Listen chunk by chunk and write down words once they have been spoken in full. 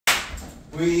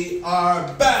We are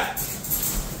back.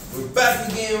 We're back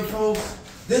again, folks.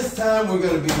 This time we're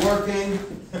going to be working.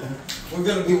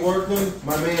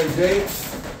 My man Jake.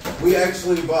 We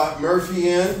actually brought Murphy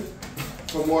in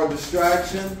for more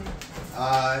distraction.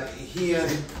 He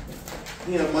and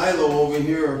Milo over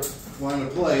here want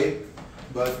to play,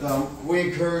 but we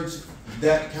encourage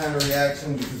that kind of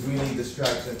reaction because we need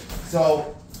distraction.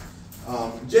 So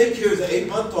Jake here is an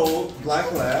 8-month-old black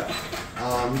lab.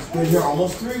 He's been here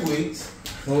almost 3 weeks.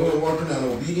 So we've been working on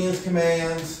obedience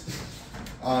commands.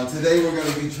 Today we're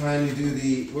going to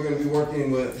be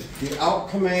working with the out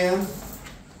command.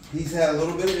 He's had a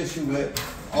little bit of issue with.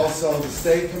 Also the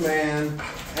stay command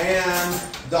and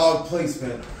dog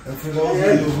placement. And for those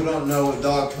of you who don't know what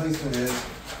dog placement is,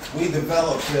 we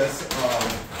developed this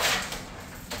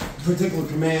particular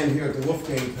command here at the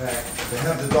Wolfgang pack to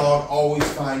have the dog always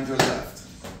find your left.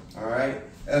 Alright?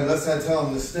 Unless I tell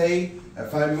him to stay,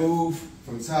 if I move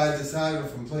from side to side or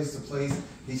from place to place,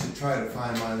 he should try to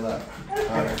find my left.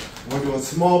 Alright? We're doing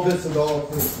small bits of dog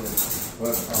placement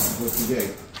with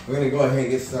Jake. We're going to go ahead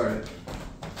and get started.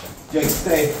 Jake,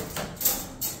 stay.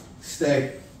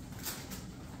 Stay.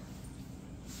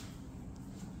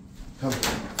 Come.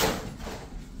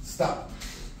 Stop.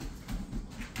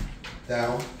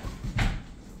 Down.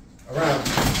 Around.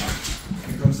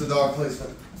 Here comes the dog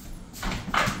placement.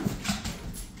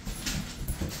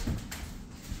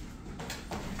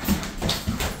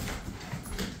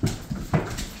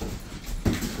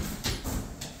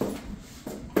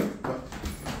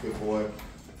 Good boy.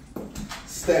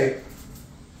 Stay.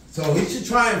 So he should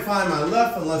try and find my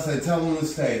left unless I tell him to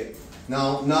stay.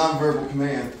 Now, non-verbal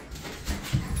command.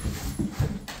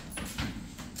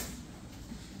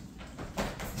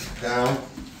 Down.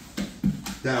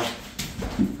 Down.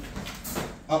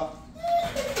 Up.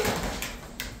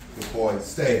 Good boy.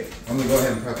 Stay. I'm going to go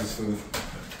ahead and prep his food.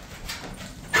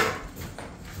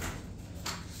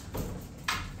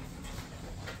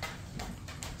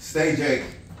 Stay, Jake.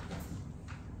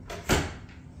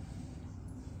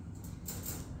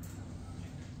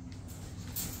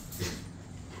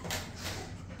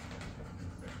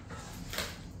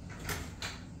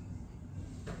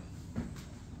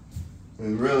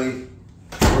 And really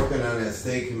working on that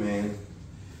stay command.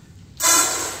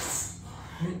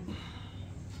 I'm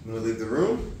going to leave the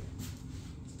room.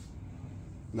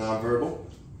 Non-verbal.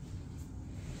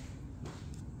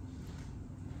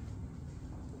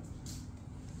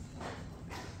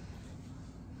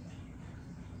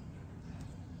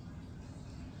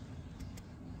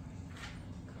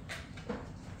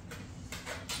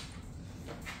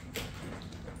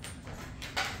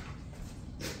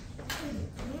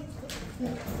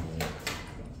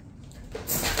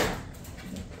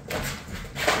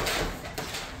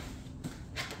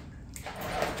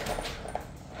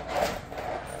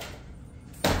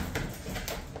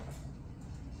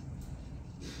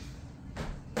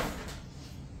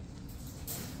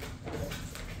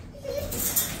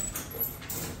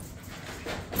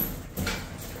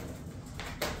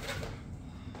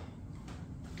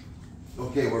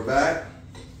 Okay, we're back.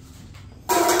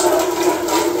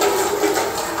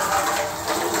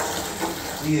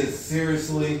 He is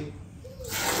seriously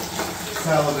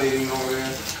salivating over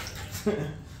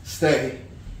there. Stay.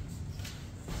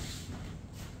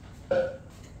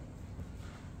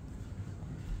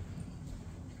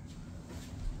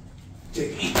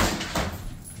 Jake, eat.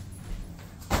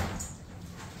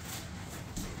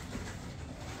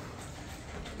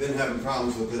 Been having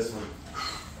problems with this one.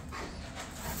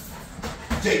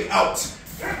 Jake, out.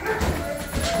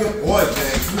 Good boy,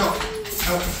 Jake. No.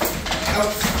 Out.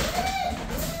 Out.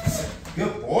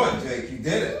 Good boy, Jake. You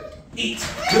did it. Eat.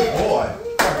 Good boy.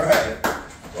 All right.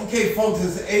 Okay, folks,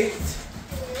 it's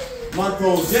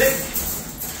 8-month-old Jake.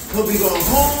 He'll be going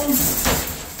home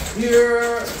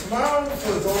here tomorrow,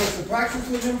 so it's only to practice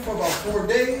with him for about 4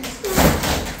 days.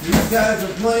 These guys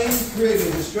are playing, creating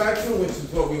a distraction, which is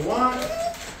what we want.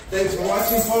 Thanks for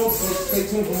watching, folks. Stay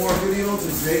tuned for more videos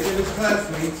of Jake and his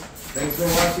classmates. Thanks for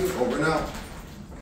watching. Over and out.